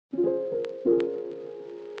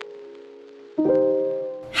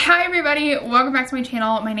Hi everybody, welcome back to my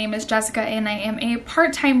channel. My name is Jessica and I am a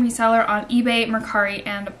part-time reseller on eBay, Mercari,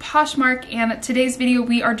 and Poshmark, and today's video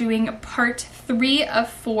we are doing part 3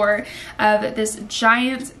 of 4 of this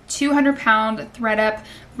giant 200-pound ThredUp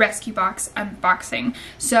Rescue Box unboxing.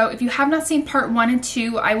 So if you have not seen part 1 and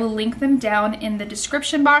 2, I will link them down in the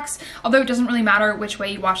description box, although it doesn't really matter which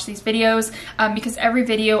way you watch these videos because every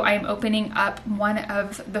video I am opening up one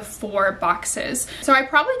of the 4 boxes. So I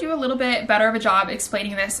probably do a little bit better of a job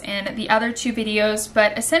explaining this in the other 2 videos,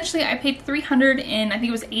 but essentially I paid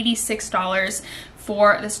 $386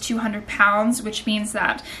 for this 200 pounds, which means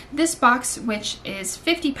that this box, which is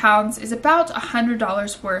 50 pounds, is about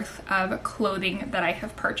 $100 worth of clothing that I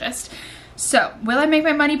have purchased. So will I make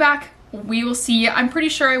my money back? We will see. I'm pretty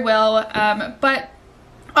sure I will, but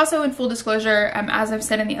also in full disclosure, as I've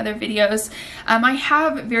said in the other videos, I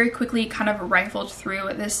have very quickly kind of rifled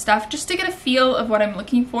through this stuff just to get a feel of what I'm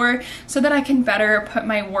looking for so that I can better put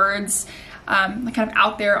my words kind of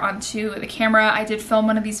out there onto the camera. I did film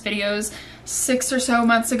one of these videos 6 or so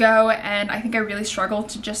months ago, and I think I really struggled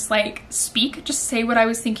to just like speak, just say what I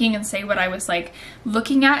was thinking and say what I was like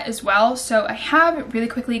looking at as well. So I have really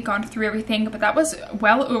quickly gone through everything, but that was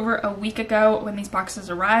well over a week ago when these boxes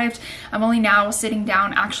arrived. I'm only now sitting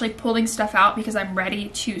down actually pulling stuff out because I'm ready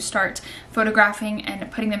to start photographing and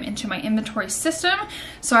putting them into my inventory system.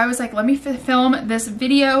 So I was like, let me film this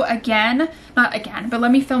video again, not again, but let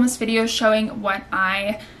me film this video showing what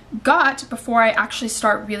I got before I actually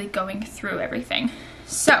start really going through everything.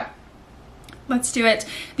 So let's do it.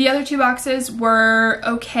 The other 2 boxes were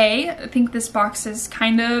okay. I think this box is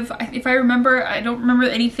kind of, if I remember, I don't remember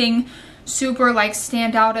anything super like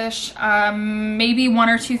standout-ish, maybe 1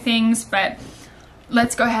 or 2 things, but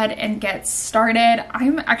let's go ahead and get started.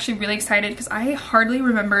 I'm actually really excited because I hardly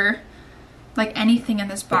remember like anything in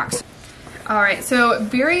this box. All right, so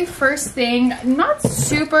very first thing, I'm not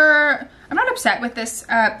upset with this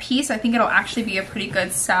piece. I think it'll actually be a pretty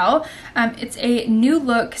good sell. It's a New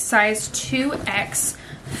Look size 2X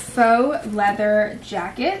faux leather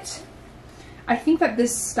jacket. I think that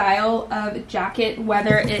this style of jacket,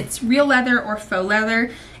 whether it's real leather or faux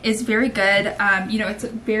leather, is very good. You know, it's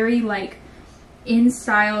very like in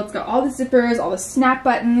style. It's got all the zippers, all the snap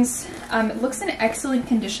buttons. It looks in excellent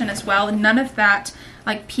condition as well. None of that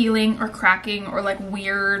like peeling or cracking or like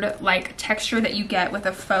weird like texture that you get with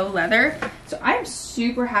a faux leather. So I'm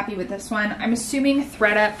super happy with this one. I'm assuming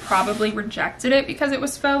ThredUp probably rejected it because it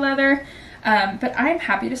was faux leather, but I'm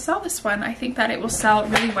happy to sell this one. I think that it will sell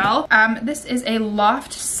really well. This is a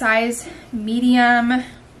loft size medium.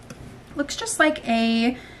 Looks just like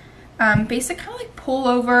a basic kind of like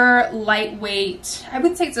pullover, lightweight. I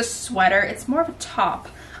wouldn't say it's a sweater, it's more of a top,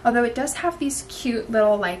 although it does have these cute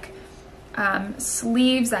little like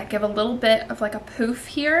sleeves that give a little bit of like a poof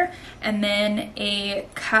here and then a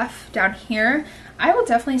cuff down here. I will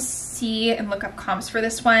definitely see and look up comps for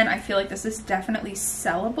this one. I feel like this is definitely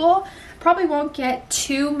sellable. Probably won't get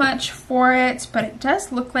too much for it, but it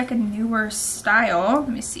does look like a newer style. Let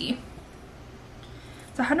me see.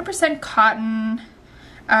 It's 100% cotton.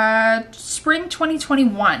 Spring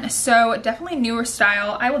 2021, so definitely newer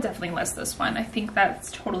style. I will definitely list this one. I think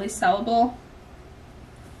that's totally sellable.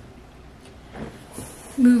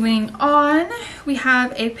 Moving on, we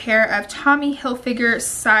have a pair of Tommy Hilfiger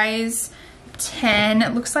size 10.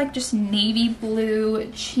 It looks like just navy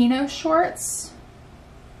blue chino shorts.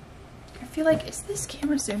 I feel like, is this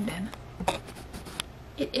camera zoomed in?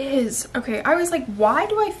 It is. Okay, I was like, why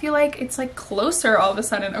do I feel like it's like closer all of a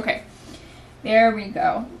sudden? Okay. There we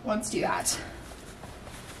go. Let's do that.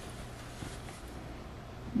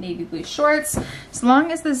 Navy blue shorts. As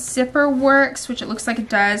long as the zipper works, which it looks like it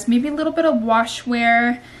does, maybe a little bit of wash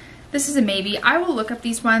wear. This is a maybe. I will look up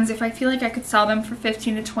these ones. If I feel like I could sell them for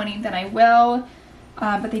 15 to 20, then I will.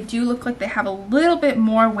 But they do look like they have a little bit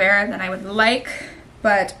more wear than I would like.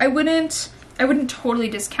 But I wouldn't totally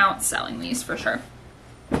discount selling these for sure.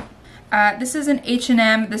 This is an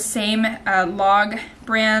H&M, the same Log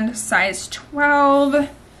brand, size 12.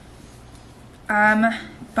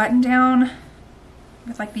 Button down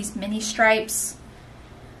with like these mini stripes.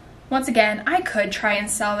 Once again, I could try and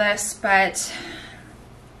sell this, but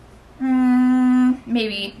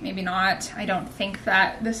maybe not. I don't think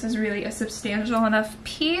that this is really a substantial enough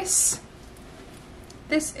piece.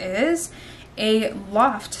 This is a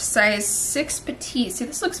Loft size 6 petite. See,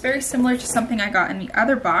 this looks very similar to something I got in the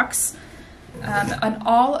other box. An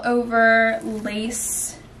all over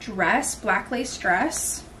lace dress, black lace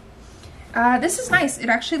dress. This is nice. It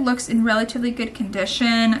actually looks in relatively good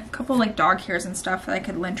condition. A couple like dog hairs and stuff that I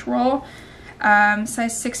could lint roll.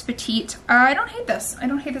 Size 6 petite. I don't hate this. I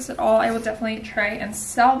don't hate this at all. I will definitely try and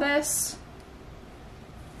sell this.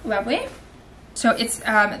 Lovely. So it's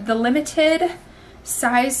the limited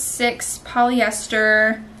size 6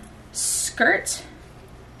 polyester skirt.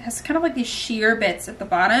 It has kind of like these sheer bits at the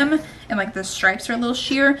bottom, and like the stripes are a little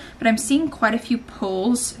sheer, but I'm seeing quite a few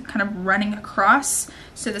pulls kind of running across.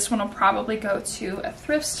 So this one will probably go to a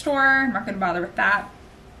thrift store. I'm not gonna bother with that.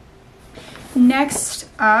 Next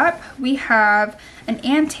up, we have an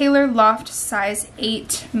Ann Taylor Loft size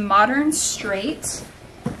 8 modern straight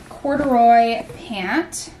corduroy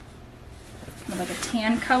pant with like a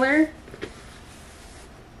tan color.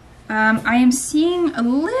 I am seeing a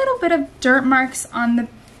little bit of dirt marks on the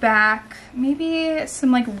back, maybe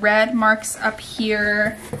some like red marks up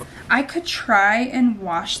here. I could try and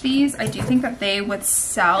wash these. I do think that they would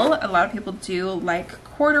sell. A lot of people do like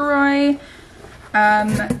corduroy.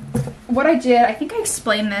 What I did, I think I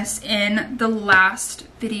explained this in the last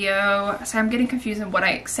video, so I'm getting confused on what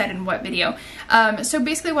I said in what video. So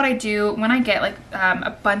basically what I do when I get like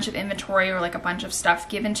a bunch of inventory or like a bunch of stuff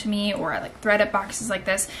given to me, or like ThredUp boxes like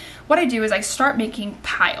this, what I do is I start making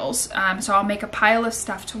piles. So I'll make a pile of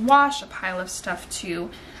stuff to wash, a pile of stuff to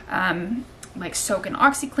like soak in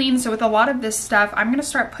OxyClean. So with a lot of this stuff, I'm gonna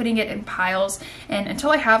start putting it in piles, and until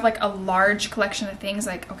I have like a large collection of things,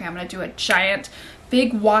 like, okay, I'm gonna do a giant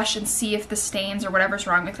big wash and see if the stains or whatever's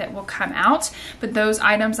wrong with it will come out. But those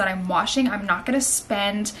items that I'm washing, I'm not gonna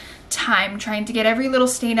spend time trying to get every little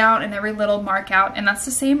stain out and every little mark out, and that's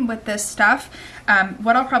the same with this stuff.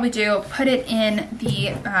 What I'll probably do, put it in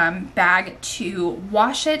the bag to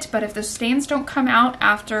wash it, but if the stains don't come out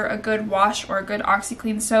after a good wash or a good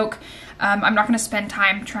OxyClean soak, I'm not gonna spend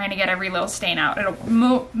time trying to get every little stain out.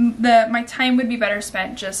 My time would be better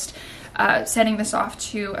spent just sending this off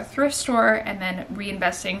to a thrift store and then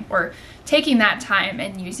reinvesting or taking that time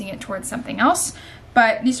and using it towards something else.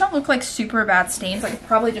 But these don't look like super bad stains. I could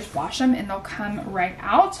probably just wash them and they'll come right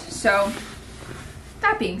out. So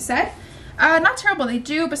that being said, not terrible. They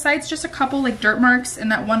do, besides just a couple like dirt marks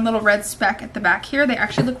and that one little red speck at the back here, they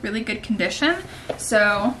actually look really good condition.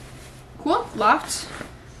 So cool. Loft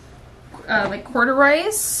like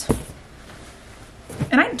corduroys.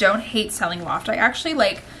 And I don't hate selling Loft. I actually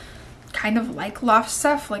like kind of like Loft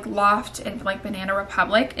stuff, like Loft and like Banana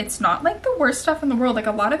Republic. It's not like the worst stuff in the world. Like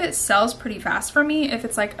a lot of it sells pretty fast for me if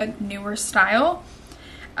it's like a newer style.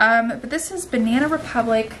 But this is Banana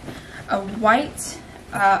Republic, a white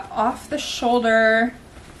off the shoulder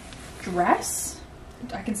dress.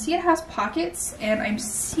 I can see it has pockets, and I'm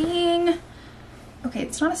seeing, okay,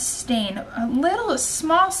 it's not a stain, a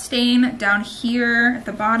small stain down here at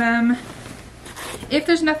the bottom. If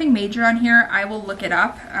there's nothing major on here, I will look it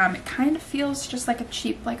up. It kind of feels just like a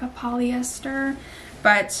cheap, like a polyester,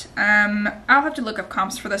 but I'll have to look up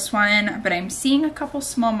comps for this one, but I'm seeing a couple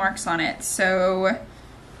small marks on it, so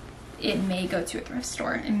it may go to a thrift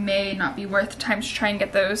store. It may not be worth the time to try and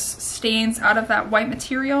get those stains out of that white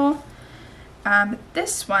material.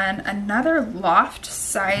 This one, another Loft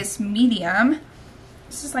size medium.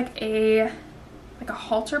 This is like a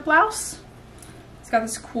halter blouse. Got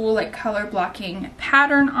this cool like color blocking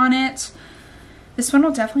pattern on it. This one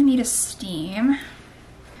will definitely need a steam.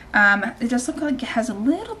 It does look like it has a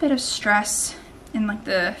little bit of stress in like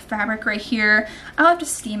the fabric right here. I'll have to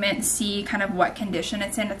steam it and see kind of what condition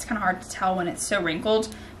it's in. It's kind of hard to tell when it's so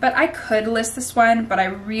wrinkled, but I could list this one, but I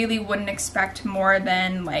really wouldn't expect more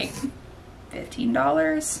than like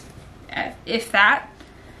 $15, if that.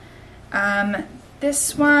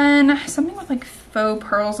 This one, something with like faux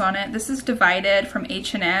pearls on it. This is Divided from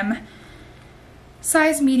H&M.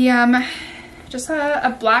 Size medium. Just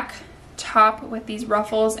a black top with these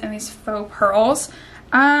ruffles and these faux pearls.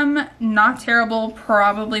 Not terrible.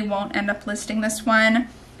 Probably won't end up listing this one,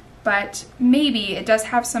 but maybe. It does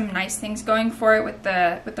have some nice things going for it with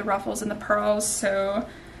the ruffles and the pearls, so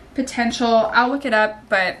potential. I'll look it up,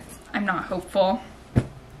 but I'm not hopeful.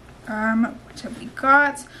 What have we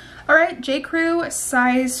got? Alright, J. Crew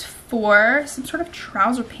size 4, some sort of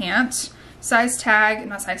trouser pant. Style tag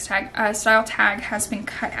has been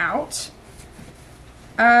cut out.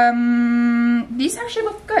 These actually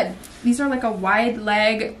look good. These are like a wide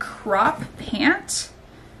leg crop pant.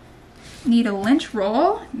 Need a lynch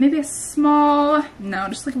roll, maybe a small, no,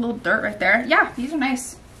 just like a little dirt right there. Yeah, these are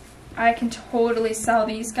nice. I can totally sell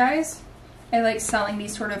these guys. I like selling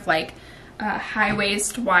these sort of like high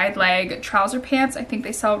waist, wide leg trouser pants. I think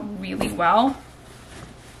they sell really well.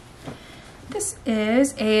 This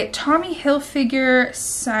is a Tommy Hilfiger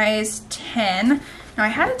size 10. Now I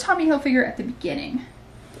had a Tommy Hilfiger at the beginning.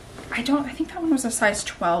 I think that one was a size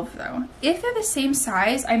 12 though. If they're the same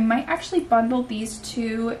size, I might actually bundle these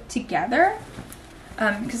two together,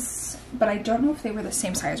 but I don't know if they were the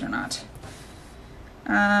same size or not.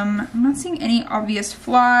 I'm not seeing any obvious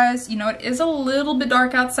flaws. You know, it is a little bit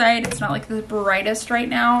dark outside. It's not like the brightest right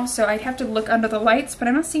now, so I'd have to look under the lights, but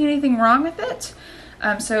I'm not seeing anything wrong with it.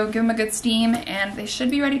 So give them a good steam and they should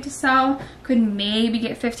be ready to sell. Could maybe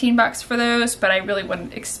get 15 bucks for those, but I really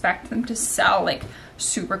wouldn't expect them to sell like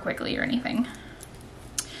super quickly or anything.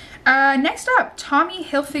 Next up, Tommy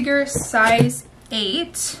Hilfiger size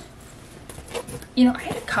 8. You know, I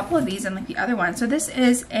had a couple of these in like the other one. So this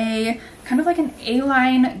is a kind of like an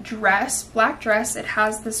A-line dress, black dress. It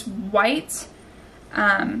has this white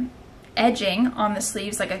edging on the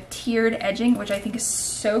sleeves, like a tiered edging, which I think is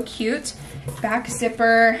so cute. Back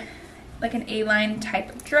zipper, like an A-line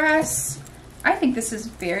type of dress. I think this is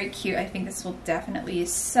very cute. I think this will definitely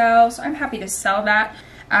sell, so I'm happy to sell that.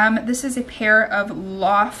 This is a pair of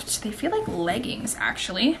Loft, they feel like leggings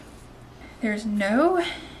actually. There's no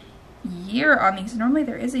year on these. Normally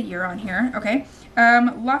there is a year on here. Okay.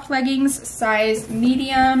 Loft leggings, size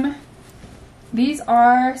medium. These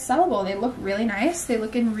are sellable. They look really nice. They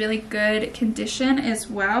look in really good condition as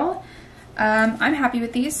well. I'm happy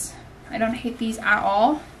with these. I don't hate these at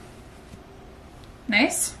all.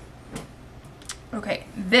 Nice. Okay,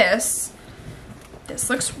 this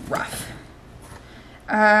looks rough.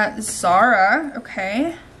 Zara,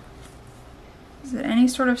 okay. Is it any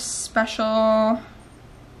sort of special?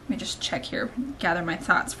 Let me just check here, gather my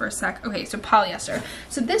thoughts for a sec. Okay, so polyester.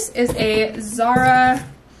 So this is a Zara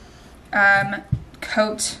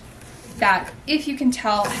coat that, if you can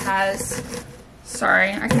tell, has,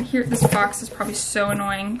 sorry, I can hear, this box is probably so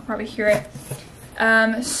annoying, you can probably hear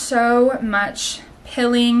it. So much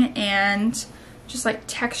pilling and just like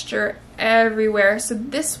texture everywhere. So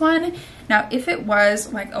this one, now if it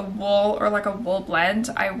was like a wool or like a wool blend,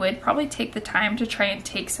 I would probably take the time to try and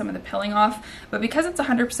take some of the pilling off, but because it's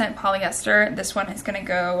 100% polyester, this one is gonna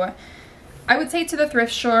go, I would say, to the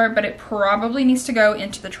thrift store, but it probably needs to go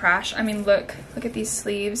into the trash. I mean, look at these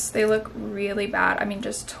sleeves. They look really bad. I mean,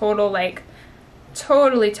 just totally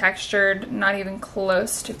textured, not even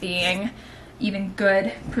close to being even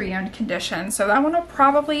good pre-owned condition. So that one will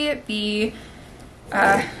probably be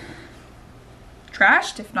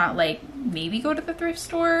trashed, if not like maybe go to the thrift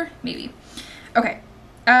store, maybe. Okay,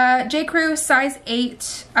 J. Crew size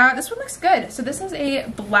 8. This one looks good. So this is a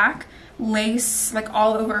black lace, like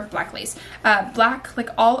all over, black lace, black like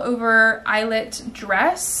all over eyelet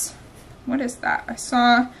dress. What is that? I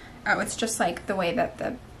saw, oh, it's just like the way that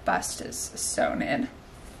the bust is sewn in.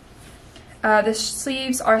 The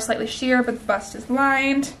sleeves are slightly sheer, but the bust is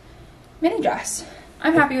lined. Mini dress.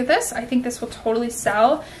 I'm happy with this. I think this will totally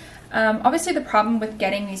sell. Obviously the problem with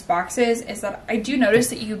getting these boxes is that I do notice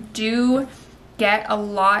that you do get a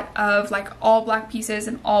lot of like all black pieces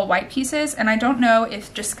and all white pieces, and I don't know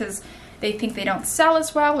if just because they think they don't sell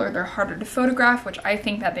as well or they're harder to photograph, which I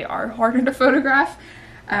think that they are harder to photograph.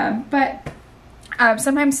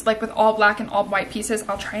 Sometimes like with all black and all white pieces,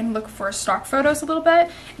 I'll try and look for stock photos a little bit,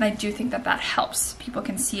 and I do think that that helps. People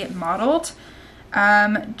can see it modeled.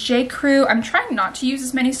 J. Crew, I'm trying not to use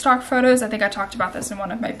as many stock photos. I think I talked about this in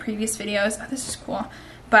one of my previous videos. Oh, this is cool.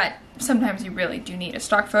 But sometimes you really do need a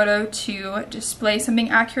stock photo to display something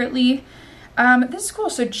accurately. This is cool.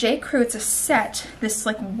 So J. Crew, it's a set. This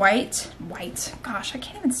like white, gosh, I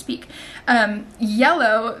can't even speak.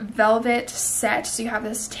 Yellow velvet set. So you have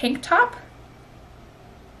this tank top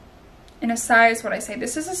in a size, what I say,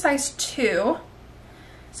 this is a size 2.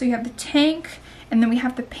 So you have the tank, and then we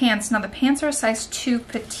have the pants. Now the pants are a size 2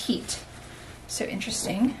 petite. So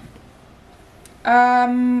interesting.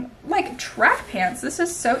 Like track pants. This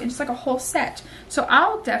is so, it's like a whole set. So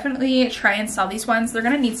I'll definitely try and sell these ones. They're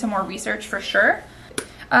gonna need some more research for sure.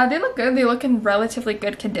 They look good. They look in relatively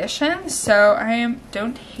good condition, so I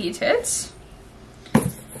don't hate it.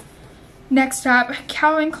 Next up,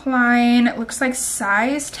 Calvin Klein. It looks like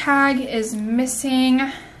size tag is missing.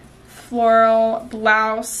 Floral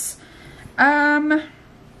blouse.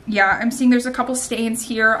 Yeah, I'm seeing there's a couple stains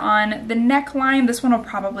here on the neckline. This one will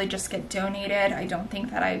probably just get donated. I don't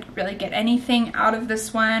think that I'd really get anything out of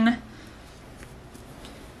this one.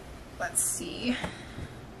 Let's see.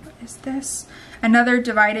 What is this? Another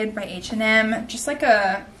Divided by H&M. Just like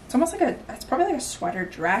a, it's almost like a, it's probably like a sweater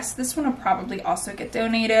dress. This one will probably also get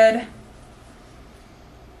donated.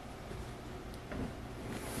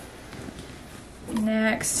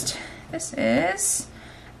 Next, this is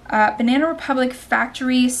Banana Republic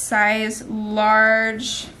Factory size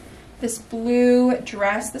large. This blue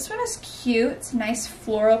dress. This one is cute. It's a nice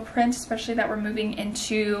floral print, especially that we're moving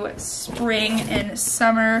into spring and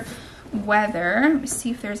summer weather. Let me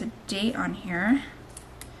see if there's a date on here.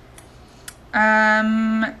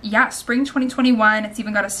 Yeah, spring 2021. It's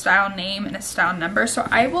even got a style name and a style number. So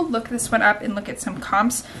I will look this one up and look at some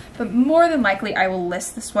comps, but more than likely I will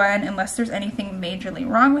list this one unless there's anything majorly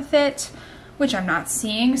wrong with it, which I'm not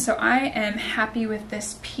seeing. So I am happy with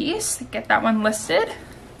this piece. Get that one listed.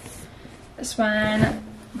 This one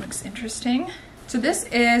looks interesting. So this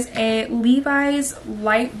is a Levi's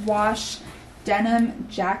light wash denim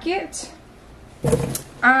jacket.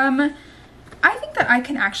 I think that I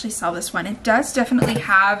can actually sell this one. It does definitely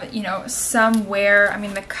have, you know, some wear. I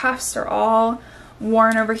mean, the cuffs are all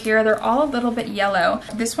worn over here. They're all a little bit yellow.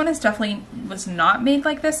 This one is definitely was not made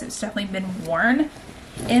like this. It's definitely been worn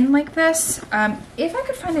in like this. If I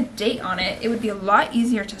could find a date on it, it would be a lot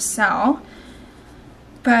easier to sell.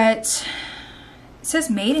 But it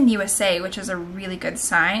says made in USA, which is a really good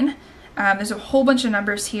sign. There's a whole bunch of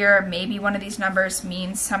numbers here. Maybe one of these numbers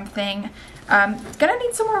means something. Gonna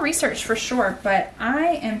need some more research for sure, but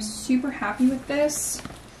I am super happy with this.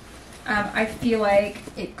 I feel like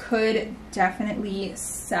it could definitely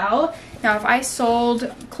sell. Now, if I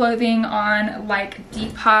sold clothing on like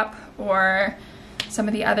Depop or some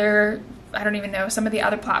of the other, I don't even know, some of the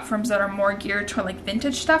other platforms that are more geared toward like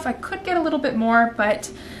vintage stuff, I could get a little bit more,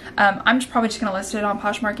 but I'm probably just gonna list it on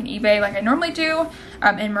Poshmark and eBay like I normally do,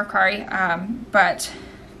 in Mercari, but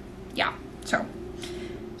yeah, so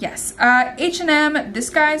yes. H&M, this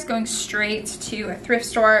guy's going straight to a thrift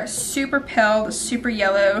store, super pilled, super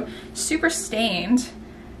yellow, super stained.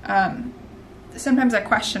 Sometimes I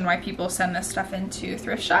question why people send this stuff into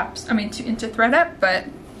thrift shops, into ThredUp, but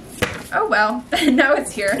oh well, now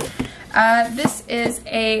it's here. This is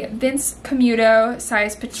a Vince Camuto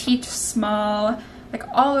size petite small, like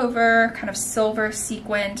all over kind of silver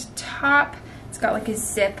sequined top. It's got like a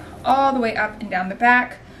zip all the way up and down the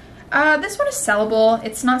back. This one is sellable.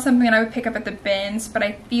 It's not something that I would pick up at the bins, but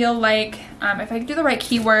I feel like if I do the right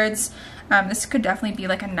keywords, this could definitely be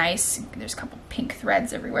like a nice, there's a couple pink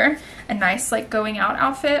threads everywhere, a nice like going out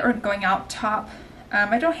outfit or going out top.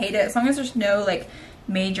 I don't hate it as long as there's no like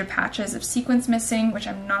major patches of sequins missing, which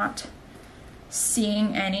I'm not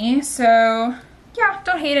seeing any. So yeah,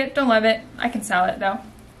 don't hate it, don't love it. I can sell it though.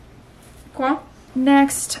 Cool.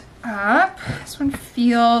 Next up, this one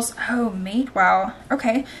feels, oh, Madewell.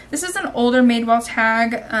 Okay, this is an older Madewell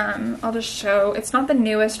tag. I'll just show, it's not the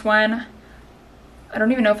newest one. I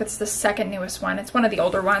don't even know if it's the second newest one. It's one of the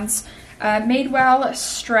older ones. Madewell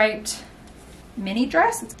striped mini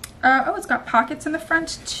dress. Oh, it's got pockets in the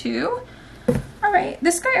front too. All right,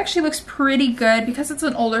 this guy actually looks pretty good. Because it's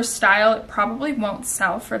an older style, it probably won't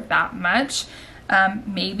sell for that much.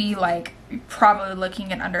 Maybe like probably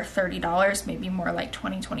looking at under $30, maybe more like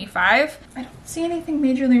 $20, $25. I don't see anything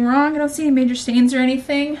majorly wrong. I don't see any major stains or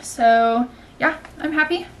anything. So yeah, I'm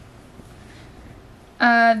happy.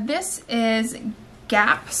 This is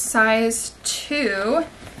Gap size 2.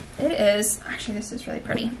 It is, actually this is really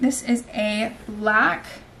pretty. This is a black,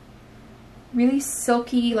 really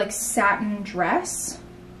silky like satin dress.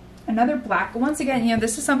 Another black. Once again, you know,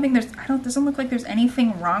 this is something doesn't look like there's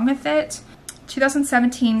anything wrong with it.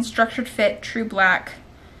 2017 structured fit, true black,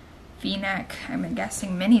 V-neck, I'm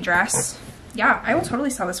guessing mini dress. Yeah, I will totally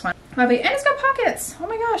sell this one. Lovely, and it's got pockets. Oh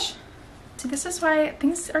my gosh. See, this is why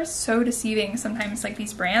things are so deceiving sometimes, like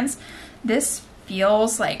these brands. This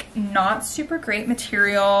feels like not super great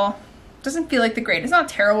material. Doesn't feel like the great, it's not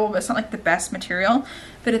terrible, but it's not like the best material.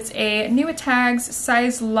 But it's a New Tags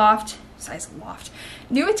size loft,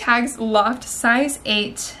 New Tags loft size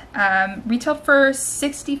 8, retailed for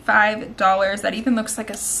 $65. That even looks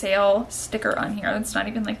like a sale sticker on here. That's not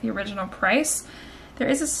even like the original price. There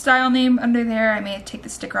is a style name under there. I may take the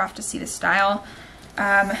sticker off to see the style.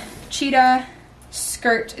 Cheetah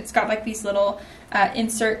skirt. It's got like these little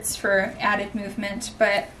inserts for added movement,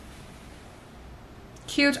 but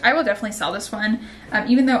cute. I will definitely sell this one.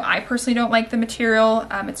 Even though I personally don't like the material,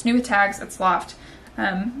 it's New Tags, it's loft.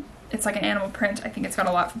 It's like an animal print. I think it's got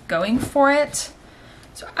a lot going for it.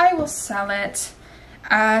 So I will sell it.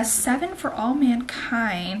 7 for All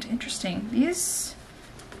Mankind. Interesting. These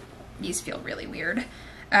feel really weird.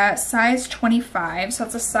 Size 25, so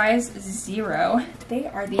it's a size 0. They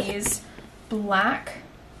are these black,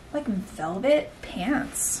 like velvet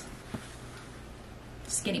pants.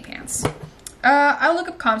 Skinny pants. I'll look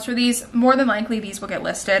up comps for these. More than likely these will get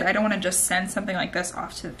listed. I don't want to just send something like this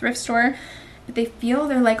off to the thrift store. But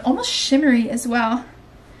they're like almost shimmery as well.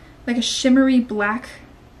 Like a shimmery black,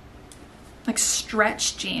 like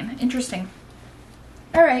stretch jean. Interesting.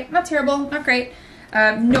 All right, not terrible, not great.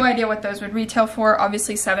 No idea what those would retail for.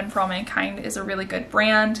 Obviously 7 for All Mankind is a really good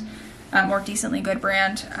brand, or decently good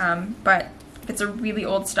brand. But if it's a really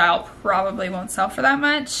old style, probably won't sell for that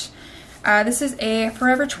much. This is a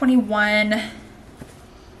Forever 21,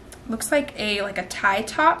 looks like a tie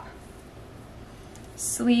top.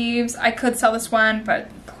 Sleeves. I could sell this one, but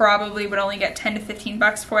probably would only get 10 to 15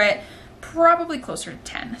 bucks for it. Probably closer to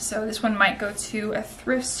 10. So this one might go to a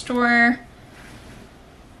thrift store.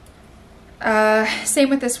 Same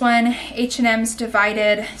with this one. H&M's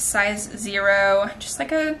Divided, size 0. Just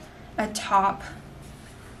like a top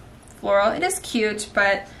floral. It is cute,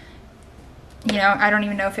 but you know, I don't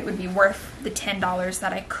even know if it would be worth the $10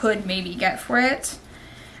 that I could maybe get for it.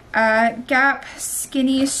 Gap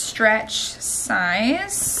Skinny Stretch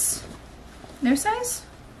size, no size?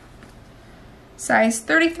 Size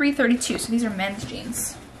 33, 32, so these are men's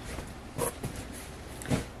jeans.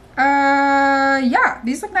 Yeah,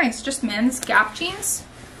 these look nice, just men's Gap jeans.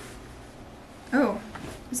 Oh,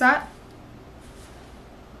 is that?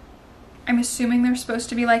 I'm assuming they're supposed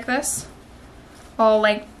to be like this. All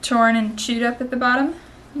like torn and chewed up at the bottom.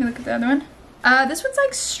 Let me look at the other one. This one's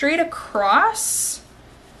like straight across.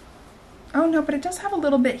 Oh no, but it does have a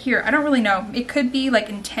little bit here. I don't really know. It could be like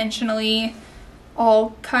intentionally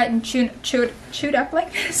all cut and chewed up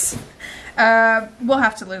like this. We'll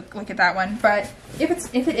have to look at that one. But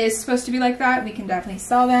if it is supposed to be like that, we can definitely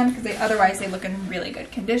sell them because otherwise they look in really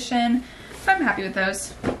good condition. So I'm happy with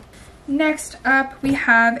those. Next up, we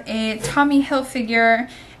have a Tommy Hilfiger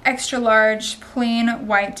extra large plain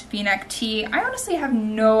white v-neck tee. I honestly have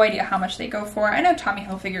no idea how much they go for. I know Tommy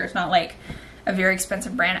Hilfiger is not like a very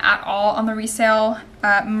expensive brand at all on the resale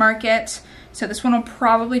market, so this one will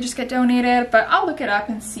probably just get donated, but I'll look it up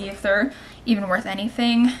and see if they're even worth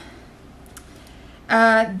anything.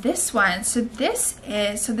 This one, so this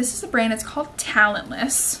is a brand. It's called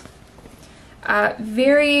Talentless.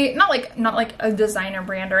 Very not like a designer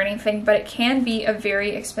brand or anything, but it can be a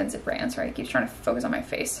very expensive brand. Sorry, it keeps trying to focus on my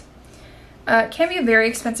face. It can be a very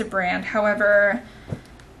expensive brand. However,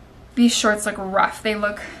 these shorts look rough. They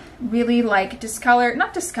look really like discolored,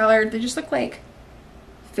 not discolored, they just look like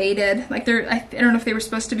faded. Like I don't know if they were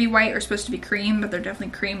supposed to be white or supposed to be cream, but they're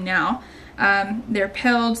definitely cream now. They're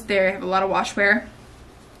pilled, they have a lot of wash wear.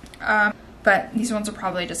 But these ones will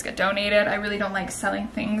probably just get donated. I really don't like selling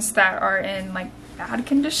things that are in like bad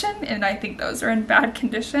condition, and I think those are in bad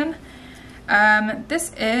condition.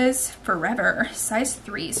 This is Forever, size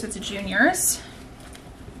 3, so it's a juniors.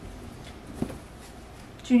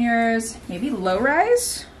 Juniors, maybe low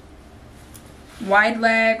rise? Wide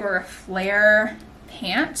leg or a flare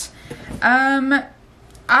pant.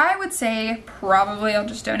 I would say probably I'll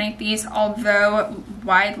just donate these, although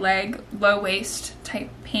wide leg, low waist type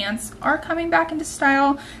pants are coming back into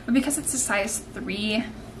style, but because it's a size 3,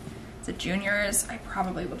 it's a juniors, I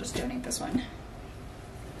probably will just donate this one.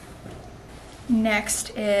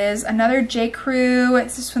 Next is another J. Crew.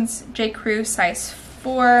 This one's J. Crew size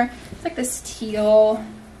 4. It's like this teal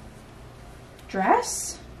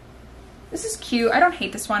dress. This is cute. I don't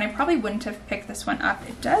hate this one. I probably wouldn't have picked this one up.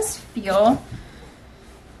 It does feel,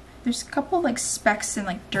 there's a couple like specks and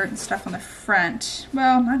like dirt and stuff on the front.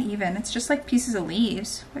 Well, not even. It's just like pieces of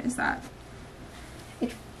leaves. What is that?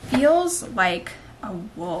 It feels like a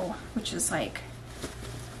wool, which is like,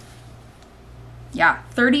 yeah,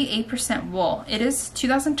 38% wool. It is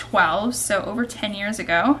 2012, so over 10 years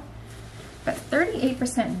ago. But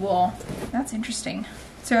 38% wool. That's interesting.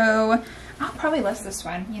 So I'll probably list this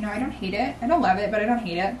one. You know, I don't hate it. I don't love it, but I don't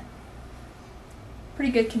hate it.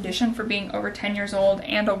 Pretty good condition for being over 10 years old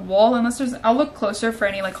and a wool, unless there's, I'll look closer for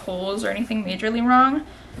any like holes or anything majorly wrong,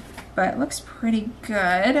 but it looks pretty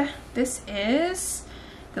good. This is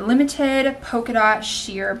the limited polka dot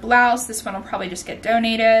sheer blouse. This one will probably just get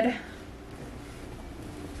donated.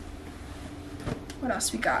 What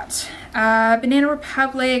else we got? Banana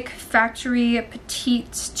Republic Factory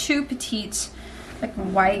Petite, 2 petite, like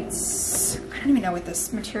whites. I don't even know what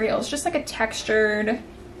this material is. Just like a textured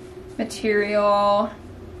material.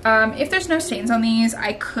 If there's no stains on these,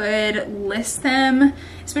 I could list them,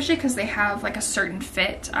 especially because they have like a certain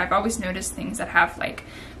fit. I've always noticed things that have like,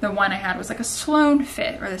 the one I had was like a Sloan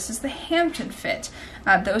fit, or this is the Hampton fit.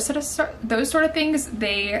 Those sort of things,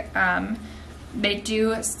 they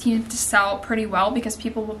do seem to sell pretty well because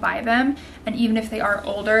people will buy them, and even if they are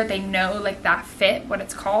older, they know like that fit, what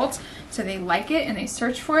it's called, so they like it and they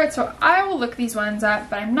search for it. So I will look these ones up,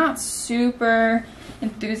 but I'm not super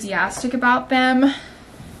enthusiastic about them.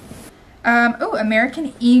 Oh,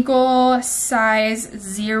 American Eagle size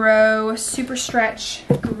 0 super stretch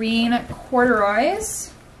green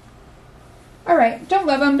corduroys. All right, don't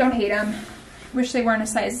love them, don't hate them. Wish they weren't a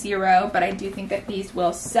size 0, but I do think that these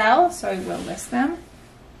will sell, so I will list them.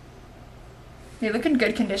 They look in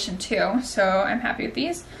good condition too, so I'm happy with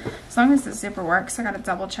these. As long as the zipper works. I gotta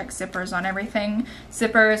double check zippers on everything.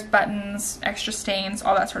 Zippers, buttons, extra stains,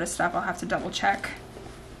 all that sort of stuff I'll have to double check.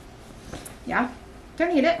 Yeah,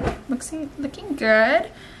 don't need it. Looking good.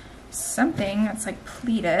 Something that's like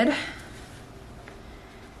pleated.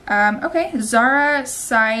 Okay, Zara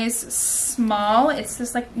size small. It's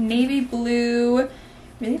this like navy blue,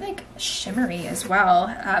 really like shimmery as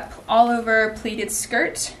well. All over pleated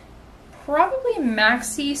skirt. Probably a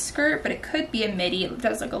maxi skirt, but it could be a midi. It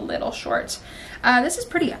does look a little short. This is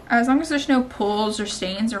pretty, as long as there's no pulls or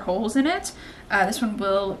stains or holes in it, this one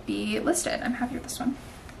will be listed. I'm happy with this one.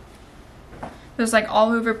 Those like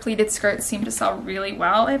all over pleated skirts seem to sell really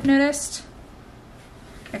well, I've noticed.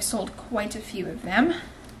 I've sold quite a few of them.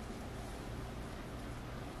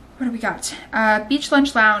 What do we got? Beach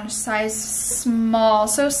lunch lounge, size small.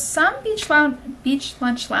 So some beach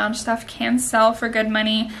lunch lounge stuff can sell for good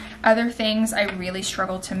money. Other things I really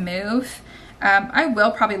struggle to move. I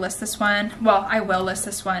will probably list this one. Well, I will list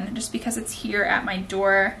this one just because it's here at my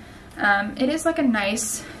door. It is like a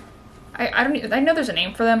nice, I know there's a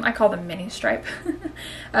name for them. I call them mini stripe.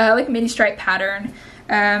 Like mini stripe pattern.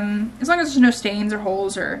 As long as there's no stains or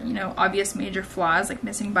holes or, you know, obvious major flaws like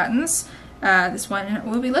missing buttons. This one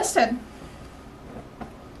will be listed. I'm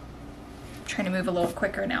trying to move a little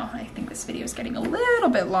quicker now. I think this video is getting a little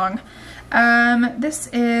bit long. This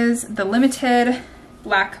is the limited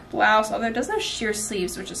black blouse, although it does have sheer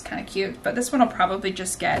sleeves, which is kind of cute, but this one will probably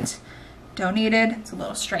just get donated. It's a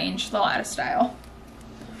little strange, a little out of style.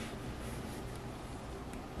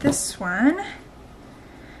 This one,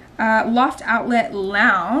 Loft Outlet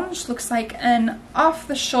Lounge, looks like an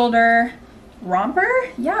off-the-shoulder romper.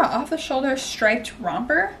 Yeah, off-the-shoulder striped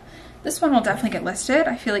romper. This one will definitely get listed.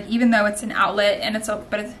 I feel like even though it's an outlet and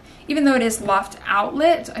even though it is loft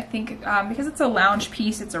outlet, I think because it's a lounge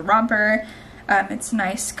piece, it's a romper, it's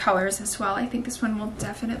nice colors as well. I think this one will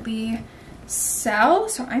definitely sell,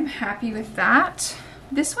 so I'm happy with that.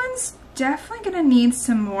 This one's definitely gonna need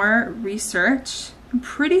some more research. I'm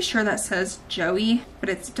pretty sure that says Joey, but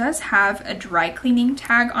it does have a dry cleaning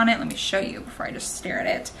tag on it. Let me show you before I just stare at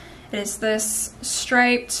it. It is this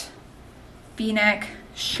striped V-neck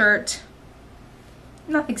shirt.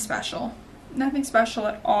 Nothing special. Nothing special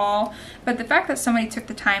at all. But the fact that somebody took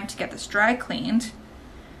the time to get this dry cleaned,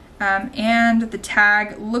 and the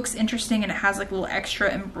tag looks interesting and it has like a little extra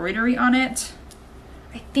embroidery on it.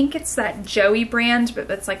 I think it's that Joey brand, but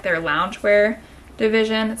that's like their loungewear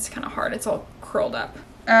division. It's kind of hard. It's all curled up.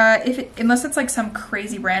 Unless it's like some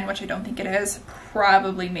crazy brand, which I don't think it is,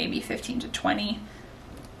 probably maybe 15 to 20.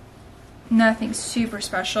 Nothing super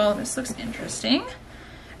special. This looks interesting.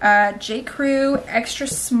 J. Crew, extra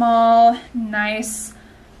small, nice,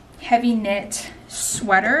 heavy knit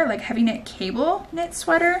sweater, like heavy knit cable knit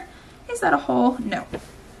sweater. Is that a hole? No.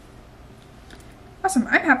 Awesome,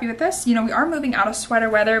 I'm happy with this. You know, we are moving out of sweater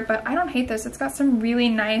weather, but I don't hate this. It's got some really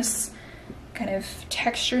nice kind of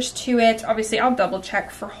textures to it. Obviously, I'll double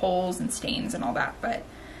check for holes and stains and all that, but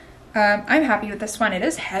I'm happy with this one. It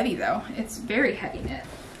is heavy though. It's very heavy knit.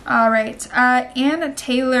 All right, Anna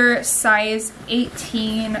Taylor size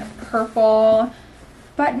 18 purple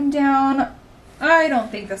button down. I don't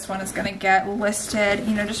think this one is gonna get listed,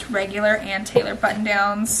 you know, just regular Ann Taylor button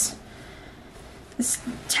downs. This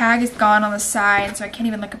tag is gone on the side, so I can't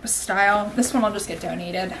even look up a style. This one will just get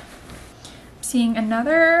donated. Seeing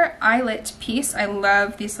another eyelet piece. I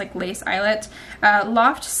love these like lace eyelet.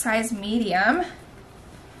 Loft size medium.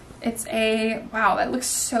 It's a, wow, that looks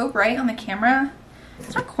so bright on the camera.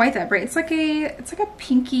 It's not quite that bright. It's like a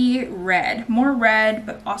pinky red. More red,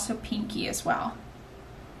 but also pinky as well.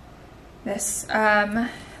 This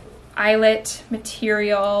eyelet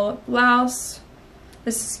material blouse.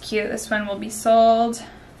 This is cute. This one will be sold.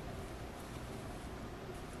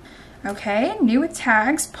 Okay, new with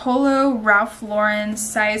tags. Polo Ralph Lauren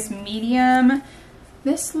size medium.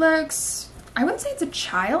 This looks, I wouldn't say it's a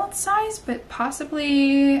child size, but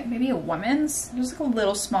possibly maybe a woman's. It looks like a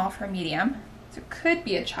little small for a medium. So it could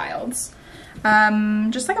be a child's.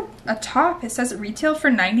 Just like a top. It says it retailed for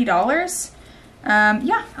 $90.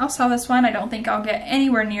 Yeah, I'll sell this one. I don't think I'll get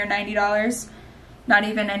anywhere near $90. Not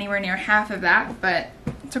even anywhere near half of that, but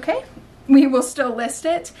it's okay. We will still list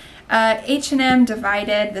it. H&M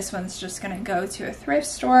Divided. This one's just gonna go to a thrift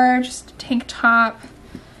store. Just a tank top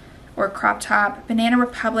or crop top. Banana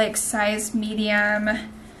Republic size medium.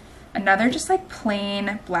 Another just like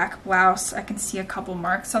plain black blouse. I can see a couple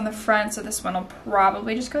marks on the front, so this one will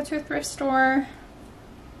probably just go to a thrift store.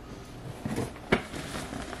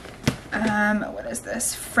 What is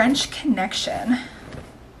this? French Connection.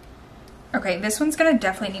 Okay, this one's gonna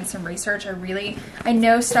definitely need some research. I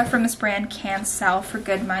know stuff from this brand can sell for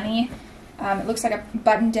good money. It looks like a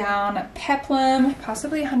button-down peplum,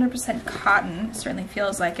 possibly 100% cotton. It certainly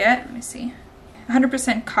feels like it. Let me see.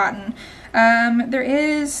 100% cotton. There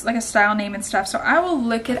is like a style name and stuff, so I will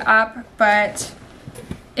look it up, but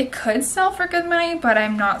it could sell for good money, but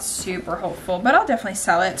I'm not super hopeful, but I'll definitely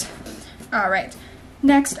sell it. All right,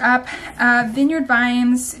 next up, Vineyard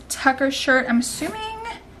Vines Tucker shirt. I'm assuming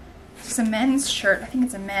it's a men's shirt. I think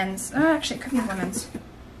it's a men's. Actually, it could be a women's.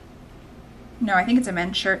 No, I think it's a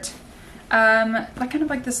men's shirt. Like kind of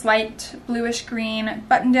like this light bluish green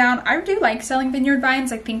button down. I do like selling Vineyard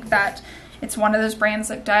Vines. I think that it's one of those brands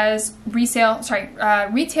that does retail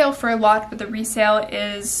for a lot, but the resale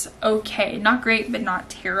is okay. Not great, but not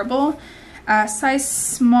terrible. Size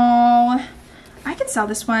small. I could sell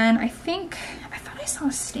this one. I thought I saw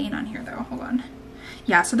a stain on here though. Hold on.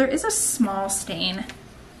 Yeah, so there is a small stain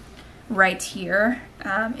right here.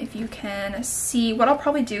 If you can see, what I'll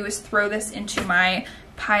probably do is throw this into my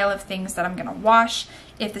pile of things that I'm gonna wash.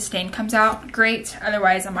 If the stain comes out, great.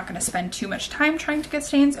 Otherwise, I'm not gonna spend too much time trying to get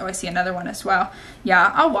stains. Oh, I see another one as well.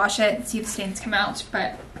 Yeah, I'll wash it and see if the stains come out,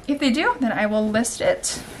 but if they do, then I will list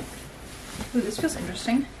it. Ooh, this feels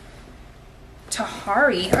interesting.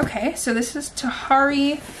 Tahari, okay, so this is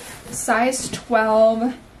Tahari size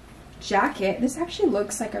 12 jacket. This actually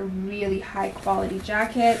looks like a really high quality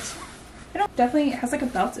jacket. It definitely has like a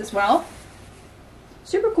belt as well.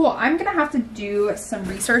 Super cool. I'm gonna have to do some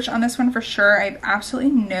research on this one for sure. I have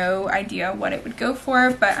absolutely no idea what it would go for,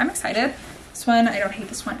 but I'm excited. This one, I don't hate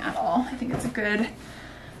this one at all. I think it's a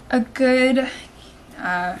good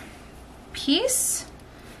piece.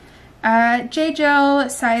 J-Gel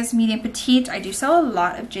size medium petite. I do sell a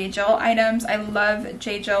lot of J-Gel items. I love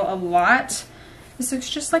J-Gel a lot. This looks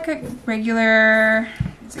just like a regular,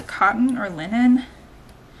 is it cotton or linen?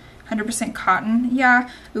 100% cotton. Yeah.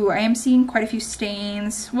 Ooh, I am seeing quite a few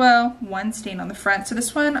stains. Well, one stain on the front. So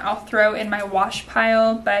this one I'll throw in my wash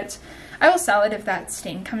pile, but I will sell it if that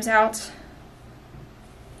stain comes out.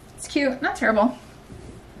 It's cute. Not terrible.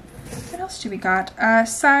 What else do we got?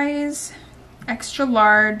 Size extra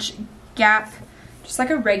large Gap. Just like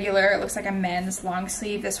a regular. It looks like a men's long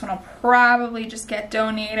sleeve. This one will probably just get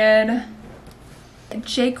donated.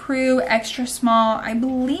 J. Crew extra small. I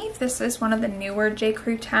believe this is one of the newer J.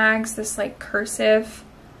 Crew tags, this like cursive.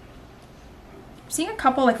 I'm seeing a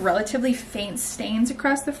couple like relatively faint stains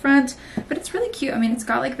across the front, but it's really cute. I mean, it's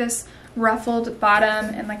got like this ruffled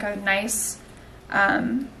bottom and like a nice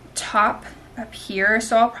top up here.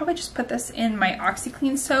 So I'll probably just put this in my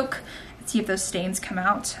OxyClean soak and see if those stains come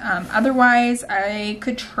out. Otherwise, I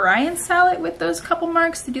could try and sell it with those couple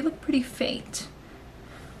marks. They do look pretty faint.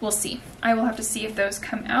 We'll see. I will have to see if those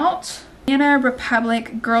come out. Banana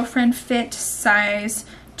Republic Girlfriend Fit size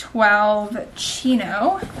 12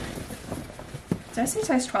 chino. Did I say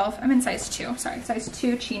size 12? I'm in size 2. Sorry, size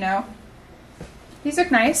 2 chino. These look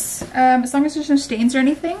nice. As long as there's no stains or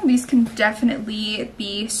anything, these can definitely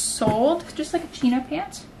be sold. Just like a chino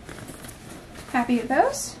pant. Happy with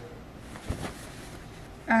those.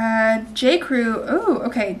 J. Crew, oh,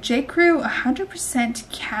 okay, J. Crew 100%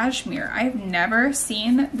 cashmere. I've never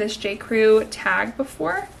seen this J. Crew tag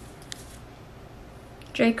before.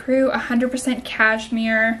 J. Crew 100%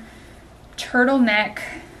 cashmere turtleneck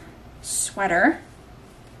sweater.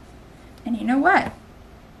 And you know what?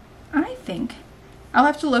 I think I'll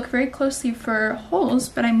have to look very closely for holes,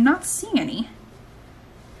 but I'm not seeing any.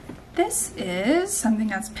 This is something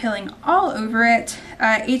that's pilling all over it.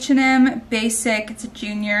 H&M basic, it's a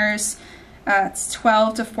juniors. It's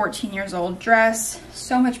 12 to 14 years old dress.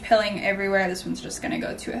 So much pilling everywhere. This one's just gonna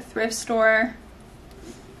go to a thrift store.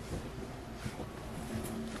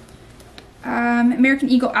 American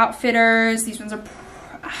Eagle Outfitters. These ones are,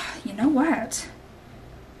 you know what?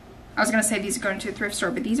 I was gonna say these are going to a thrift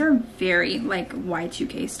store, but these are very like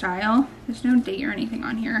Y2K style. There's no date or anything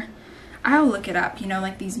on here. I'll look it up, you know,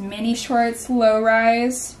 like these mini shorts, low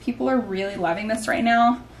rise. People are really loving this right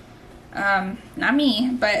now. Not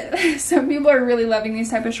me, but some people are really loving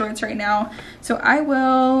these type of shorts right now. So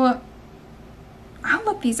I'll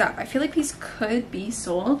look these up. I feel like these could be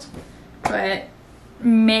sold, but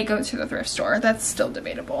may go to the thrift store. That's still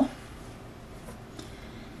debatable.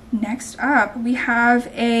 Next up, we have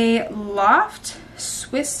a Loft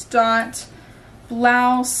Swiss dot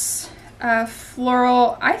blouse,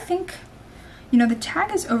 floral. I think, you know, the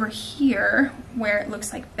tag is over here where it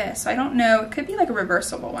looks like this. So I don't know. It could be like a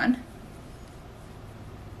reversible one.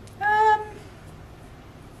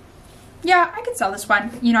 Yeah, I could sell this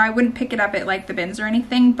one. You know, I wouldn't pick it up at like the bins or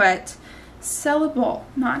anything, but sellable.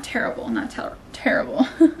 Not terrible. Not terrible.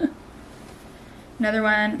 Another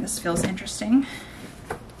one, this feels interesting.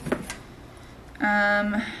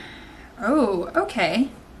 Oh, okay.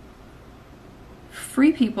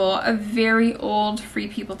 Free People, a very old Free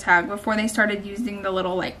People tag before they started using the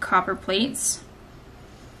little like copper plates.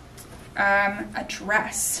 A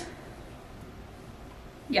dress.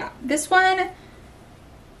 Yeah, this one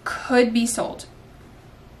could be sold.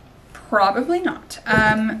 Probably not.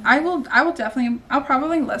 I'll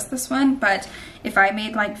probably list this one, but if I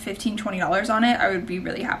made like $15–20 on it, I would be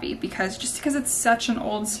really happy, because it's such an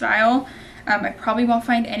old style. I probably won't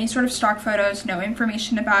find any sort of stock photos, no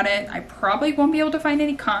information about it. I probably won't be able to find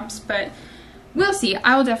any comps, but we'll see.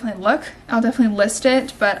 I will definitely look. I'll definitely list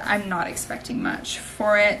it, but I'm not expecting much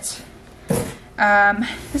for it.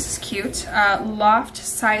 This is cute. Loft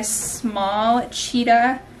size small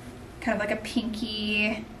cheetah, kind of like a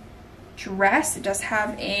pinky dress. It does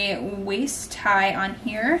have a waist tie on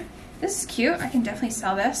here. This is cute. I can definitely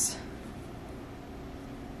sell this.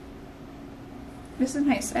 This is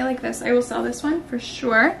nice. I like this. I will sell this one for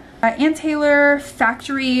sure. Ann Taylor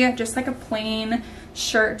factory, just like a plain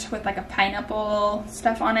shirt with like a pineapple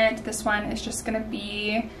stuff on it. This one is just gonna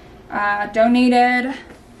be donated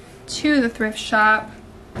to the thrift shop.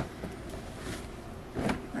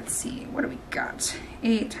 Let's see, what do we got?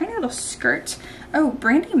 A tiny little skirt. Oh,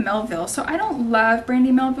 Brandy Melville. So I don't love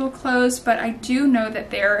Brandy Melville clothes, but I do know that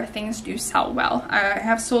their things do sell well. I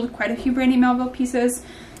have sold quite a few Brandy Melville pieces,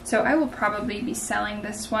 so I will probably be selling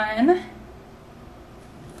this one.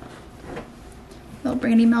 Little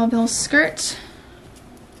Brandy Melville skirt.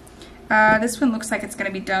 This one looks like it's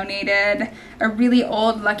going to be donated. A really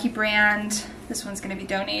old Lucky brand. This one's going to be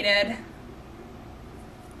donated.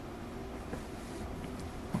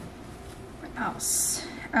 What else?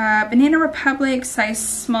 Banana Republic, size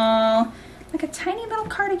small. Like a tiny little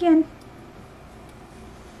cardigan.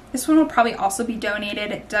 This one will probably also be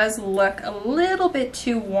donated. It does look a little bit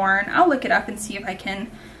too worn. I'll look it up and see if I can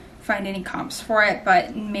find any comps for it, but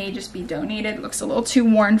it may just be donated. It looks a little too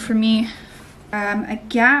worn for me. A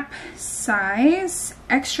Gap size,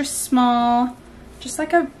 extra small, just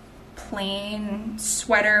like a plain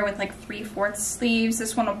sweater with like 3/4 sleeves.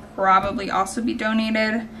 This one will probably also be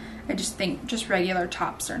donated. I just think just regular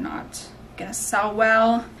tops are not gonna sell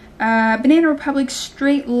well. Banana Republic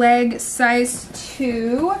straight leg size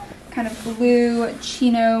 2, kind of blue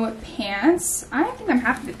chino pants. I think I'm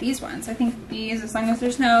happy with these ones. I think these, as long as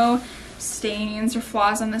there's no stains or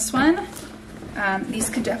flaws on this one, these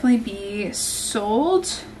could definitely be sold.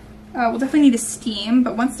 We'll definitely need to steam,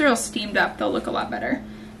 but once they're all steamed up, they'll look a lot better.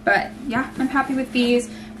 But yeah, I'm happy with these.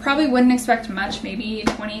 Probably wouldn't expect much, maybe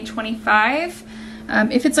 20, 25.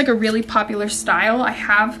 If it's like a really popular style, I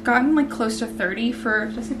have gotten like close to 30 for,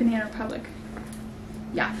 did I say Banana Republic?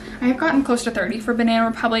 Yeah, I have gotten close to 30 for Banana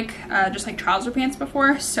Republic, just like trouser pants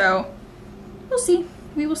before, so we'll see.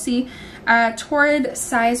 We will see. Torrid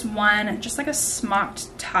size 1, just like a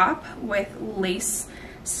smocked top with lace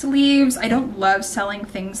sleeves. I don't love selling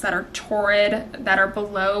things that are Torrid, that are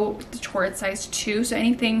below the Torrid size 2, so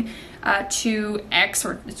anything 2X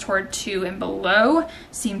or Torrid 2 and below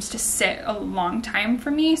seems to sit a long time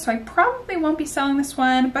for me, so I probably won't be selling this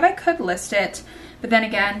one, but I could list it. But then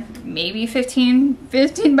again, maybe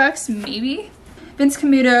 15 bucks, maybe. Vince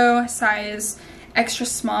Camuto size extra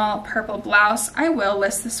small purple blouse. I will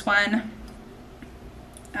list this one,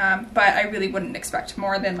 but I really wouldn't expect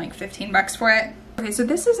more than like 15 bucks for it. Okay, so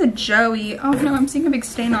this is a Joey. Oh no, I'm seeing a big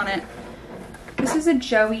stain on it. This is a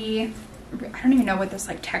Joey. I don't even know what this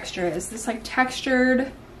like texture is. This like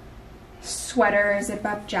textured sweater, zip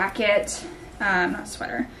up jacket, not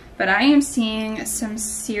sweater, but I am seeing some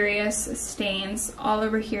serious stains all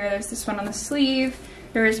over here. There's this one on the sleeve.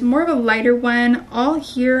 There is more of a lighter one all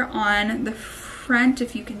here on the front,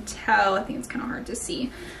 if you can tell. I think it's kind of hard to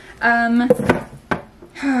see.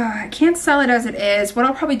 I can't sell it as it is. What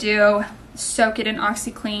I'll probably do, soak it in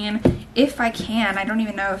OxyClean if I can. I don't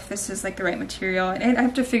even know if this is like the right material. I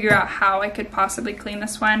have to figure out how I could possibly clean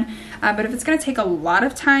this one, but if it's gonna take a lot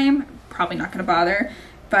of time, probably not gonna bother.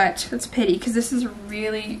 But that's a pity, because this is a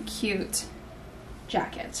really cute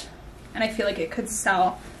jacket and I feel like it could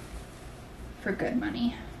sell for good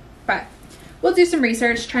money. But we'll do some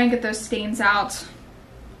research, try and get those stains out.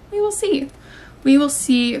 We will see. We will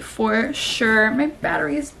see for sure. My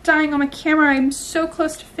battery is dying on my camera. I'm so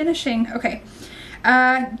close to finishing. Okay.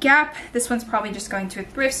 Gap. This one's probably just going to a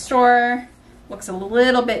thrift store. Looks a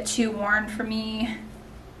little bit too worn for me.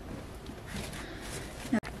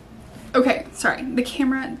 Okay, sorry. The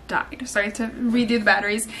camera died. Sorry to redo the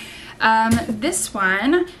batteries. This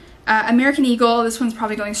one, American Eagle. This one's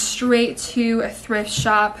probably going straight to a thrift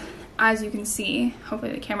shop. As you can see,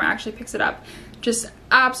 hopefully the camera actually picks it up. just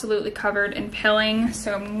absolutely covered in pilling,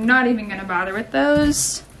 so I'm not even gonna bother with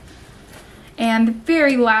those. And the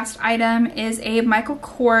very last item is a Michael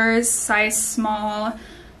Kors size small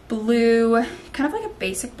blue, kind of like a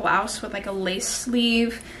basic blouse with like a lace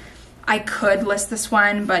sleeve. I could list this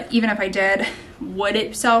one, but even if I did, would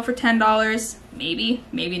it sell for $10? Maybe,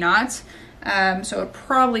 maybe not. So it would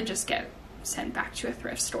probably just get sent back to a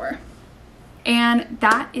thrift store. And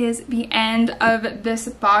that is the end of this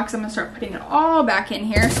box. I'm gonna start putting it all back in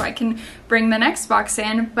here so I can bring the next box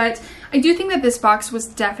in. But I do think that this box was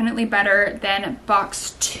definitely better than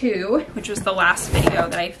box 2, which was the last video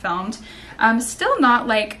that I filmed. Still not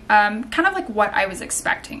like, kind of like what I was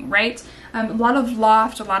expecting, right? A lot of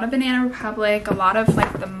Loft, a lot of Banana Republic, a lot of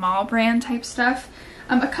like the mall brand type stuff.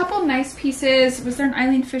 A couple nice pieces. Was there an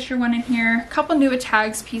Eileen Fisher one in here? A couple new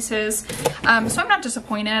tags pieces. So I'm not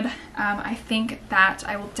disappointed. I think that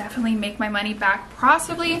I will definitely make my money back,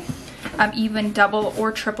 possibly even double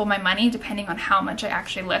or triple my money depending on how much I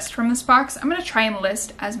actually list from this box. I'm gonna try and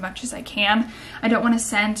list as much as I can. I don't want to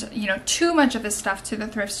send, you know, too much of this stuff to the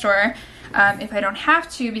thrift store if I don't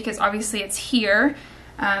have to, because obviously it's here.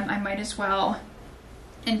 I might as well.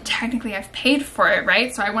 And technically I've paid for it,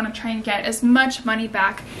 right? So I want to try and get as much money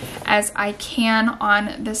back as I can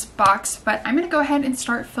on this box. But I'm going to go ahead and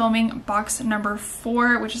start filming box number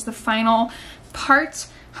 4, which is the final part.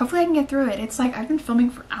 Hopefully I can get through it. It's like I've been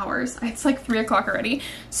filming for hours. It's like 3 o'clock already.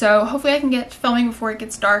 So hopefully I can get filming before it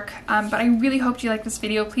gets dark. But I really hope you like this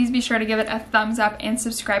video. Please be sure to give it a thumbs up and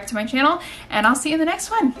subscribe to my channel. And I'll see you in the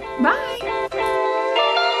next one. Bye!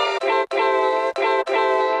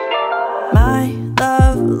 My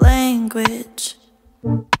love language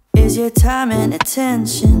is your time and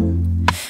attention.